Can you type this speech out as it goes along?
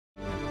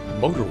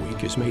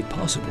MotorWeek is made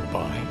possible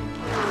by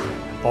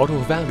Auto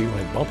Value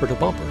and Bumper to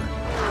Bumper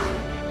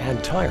and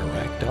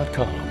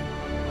TireRack.com.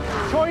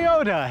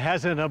 Toyota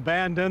hasn't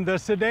abandoned the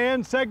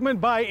sedan segment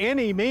by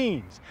any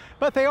means,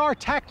 but they are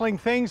tackling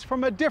things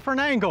from a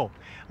different angle,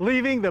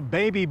 leaving the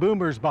baby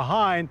boomers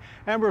behind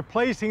and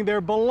replacing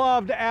their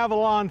beloved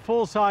Avalon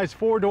full-size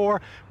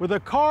four-door with a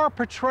car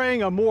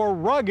portraying a more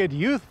rugged,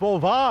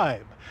 youthful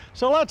vibe.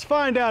 So let's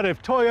find out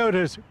if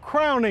Toyota's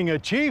crowning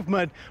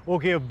achievement will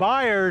give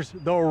buyers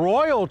the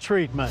royal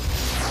treatment.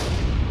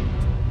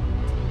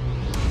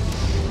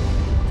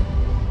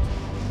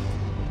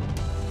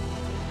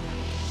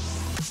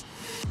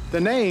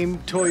 The name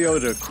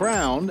Toyota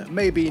Crown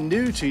may be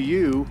new to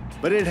you,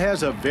 but it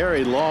has a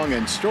very long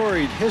and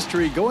storied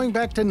history going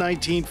back to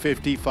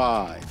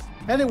 1955.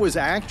 And it was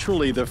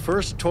actually the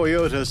first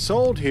Toyota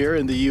sold here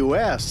in the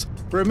U.S.,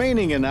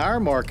 remaining in our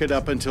market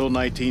up until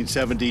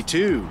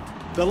 1972.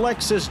 The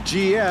Lexus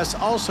GS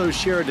also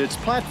shared its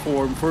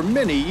platform for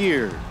many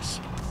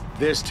years.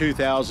 This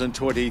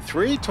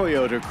 2023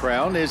 Toyota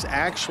Crown is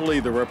actually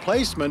the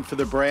replacement for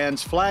the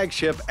brand's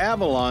flagship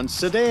Avalon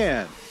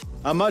sedan,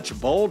 a much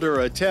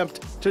bolder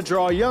attempt to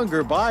draw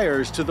younger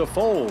buyers to the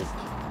fold.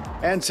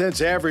 And since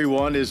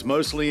everyone is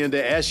mostly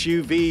into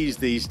SUVs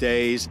these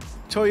days,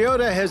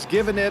 Toyota has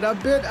given it a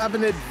bit of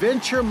an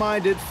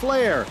adventure-minded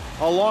flair,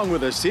 along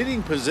with a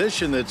seating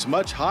position that's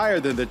much higher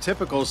than the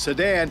typical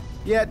sedan,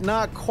 yet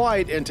not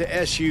quite into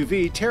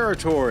SUV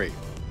territory.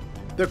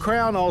 The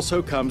Crown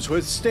also comes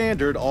with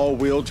standard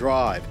all-wheel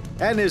drive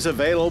and is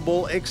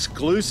available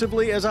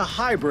exclusively as a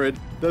hybrid,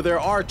 though there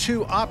are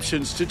two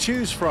options to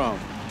choose from.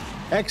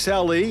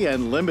 XLE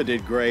and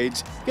limited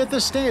grades get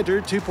the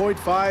standard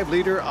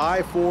 2.5-liter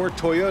i4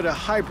 Toyota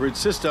hybrid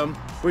system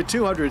with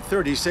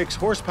 236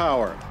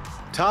 horsepower.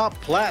 Top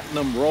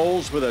Platinum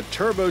rolls with a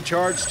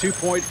turbocharged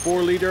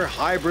 2.4-liter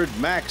hybrid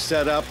max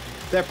setup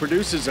that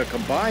produces a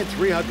combined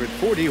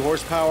 340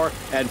 horsepower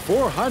and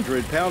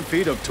 400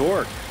 pound-feet of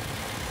torque.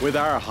 With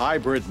our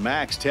hybrid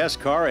max test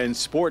car in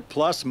Sport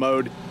Plus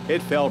mode,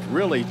 it felt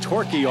really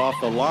torquey off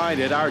the line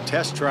at our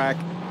test track.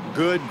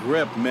 Good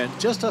grip meant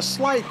just a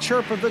slight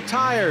chirp of the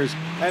tires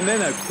and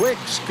then a quick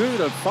scoot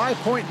of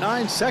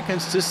 5.9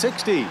 seconds to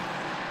 60.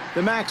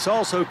 The Max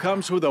also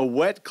comes with a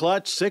wet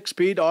clutch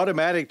 6-speed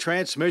automatic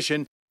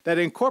transmission that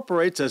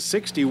incorporates a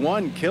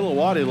 61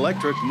 kilowatt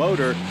electric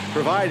motor,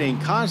 providing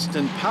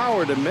constant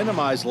power to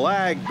minimize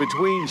lag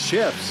between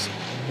shifts.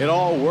 It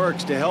all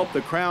works to help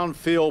the Crown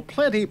feel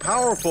plenty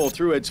powerful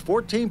through its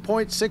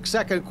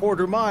 14.6-second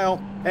quarter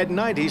mile at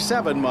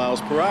 97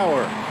 miles per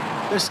hour.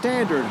 The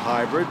standard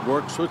hybrid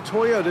works with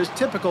Toyota's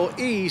typical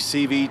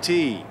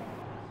eCVT.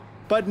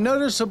 But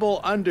noticeable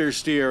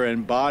understeer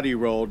and body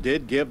roll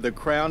did give the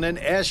Crown an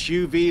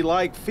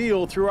SUV-like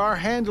feel through our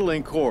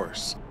handling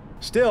course.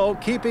 Still,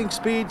 keeping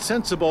speed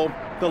sensible,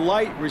 the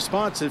light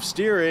responsive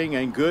steering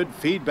and good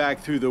feedback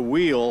through the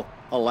wheel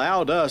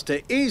allowed us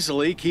to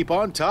easily keep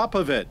on top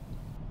of it.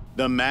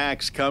 The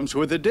Max comes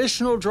with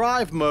additional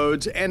drive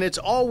modes, and its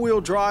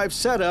all-wheel drive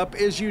setup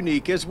is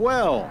unique as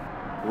well.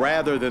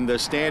 Rather than the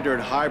standard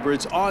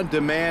hybrid's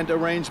on-demand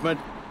arrangement,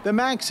 the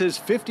Max's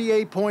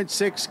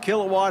 58.6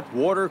 kilowatt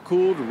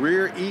water-cooled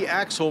rear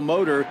e-axle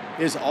motor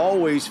is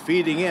always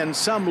feeding in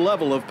some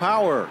level of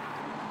power.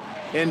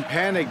 In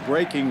panic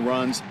braking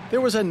runs,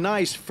 there was a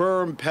nice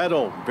firm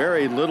pedal,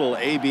 very little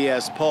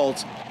ABS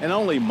pulse, and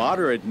only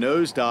moderate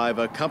nosedive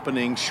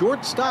accompanying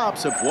short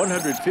stops of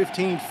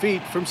 115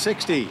 feet from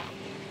 60.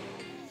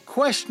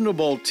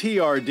 Questionable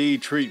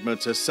TRD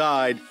treatments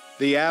aside,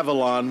 the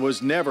Avalon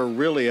was never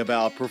really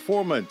about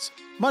performance.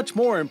 Much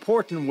more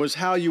important was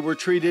how you were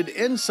treated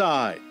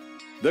inside.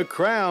 The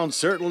Crown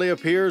certainly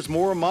appears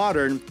more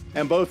modern,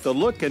 and both the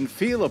look and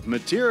feel of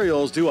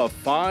materials do a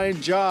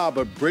fine job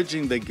of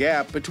bridging the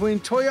gap between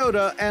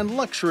Toyota and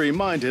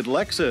luxury-minded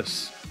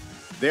Lexus.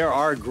 There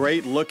are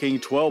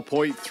great-looking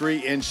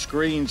 12.3-inch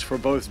screens for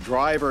both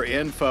driver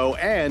info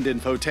and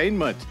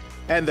infotainment,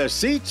 and the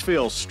seats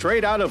feel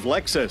straight out of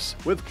Lexus,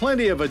 with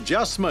plenty of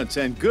adjustments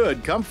and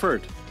good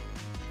comfort.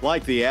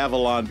 Like the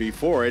Avalon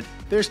before it,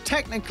 there's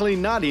technically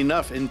not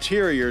enough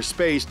interior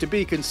space to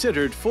be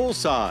considered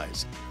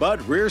full-size,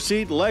 but rear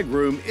seat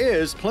legroom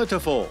is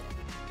plentiful.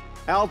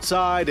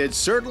 Outside, it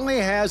certainly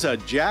has a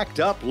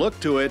jacked-up look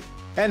to it,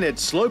 and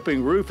its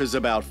sloping roof is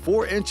about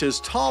 4 inches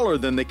taller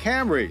than the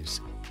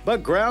Camry's.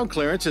 But ground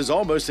clearance is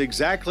almost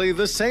exactly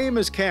the same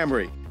as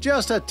Camry,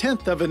 just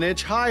 1/10 of an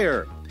inch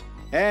higher.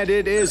 And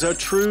it is a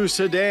true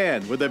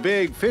sedan with a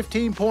big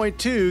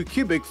 15.2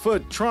 cubic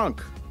foot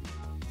trunk.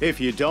 If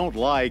you don't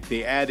like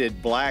the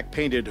added black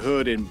painted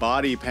hood and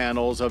body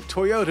panels of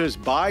Toyota's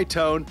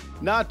Bi-Tone,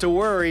 not to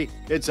worry,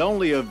 it's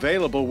only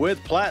available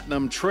with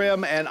Platinum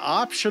trim and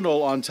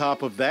optional on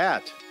top of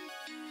that.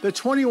 The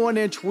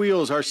 21-inch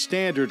wheels are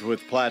standard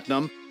with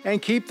Platinum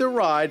and keep the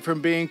ride from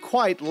being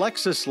quite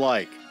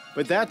Lexus-like,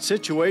 but that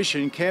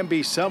situation can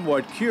be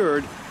somewhat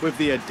cured with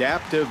the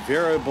adaptive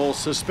variable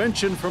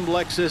suspension from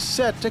Lexus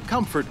set to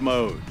comfort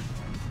mode.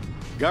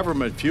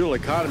 Government fuel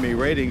economy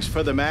ratings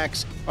for the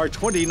Max are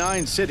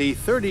 29 city,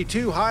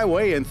 32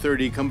 highway, and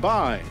 30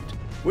 combined.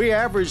 We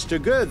averaged a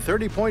good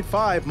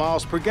 30.5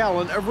 miles per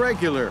gallon of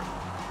regular.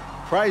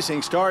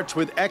 Pricing starts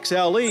with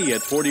XLE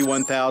at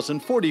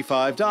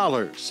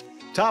 $41,045.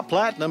 Top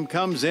Platinum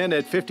comes in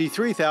at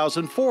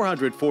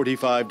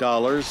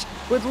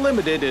 $53,445 with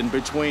limited in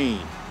between.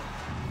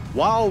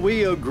 While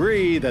we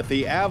agree that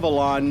the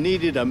Avalon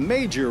needed a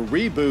major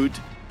reboot,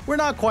 we're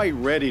not quite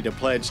ready to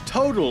pledge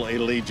total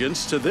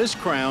allegiance to this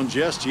Crown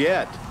just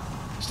yet.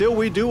 Still,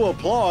 we do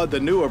applaud the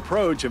new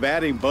approach of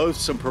adding both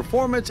some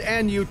performance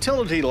and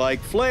utility-like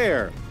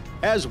flair,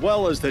 as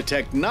well as the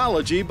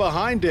technology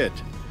behind it.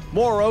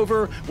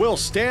 Moreover, we'll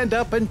stand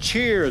up and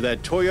cheer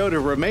that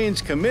Toyota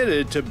remains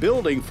committed to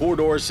building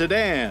four-door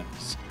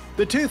sedans.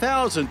 The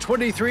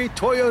 2023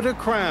 Toyota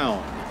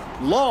Crown.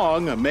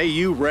 Long may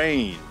you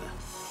reign.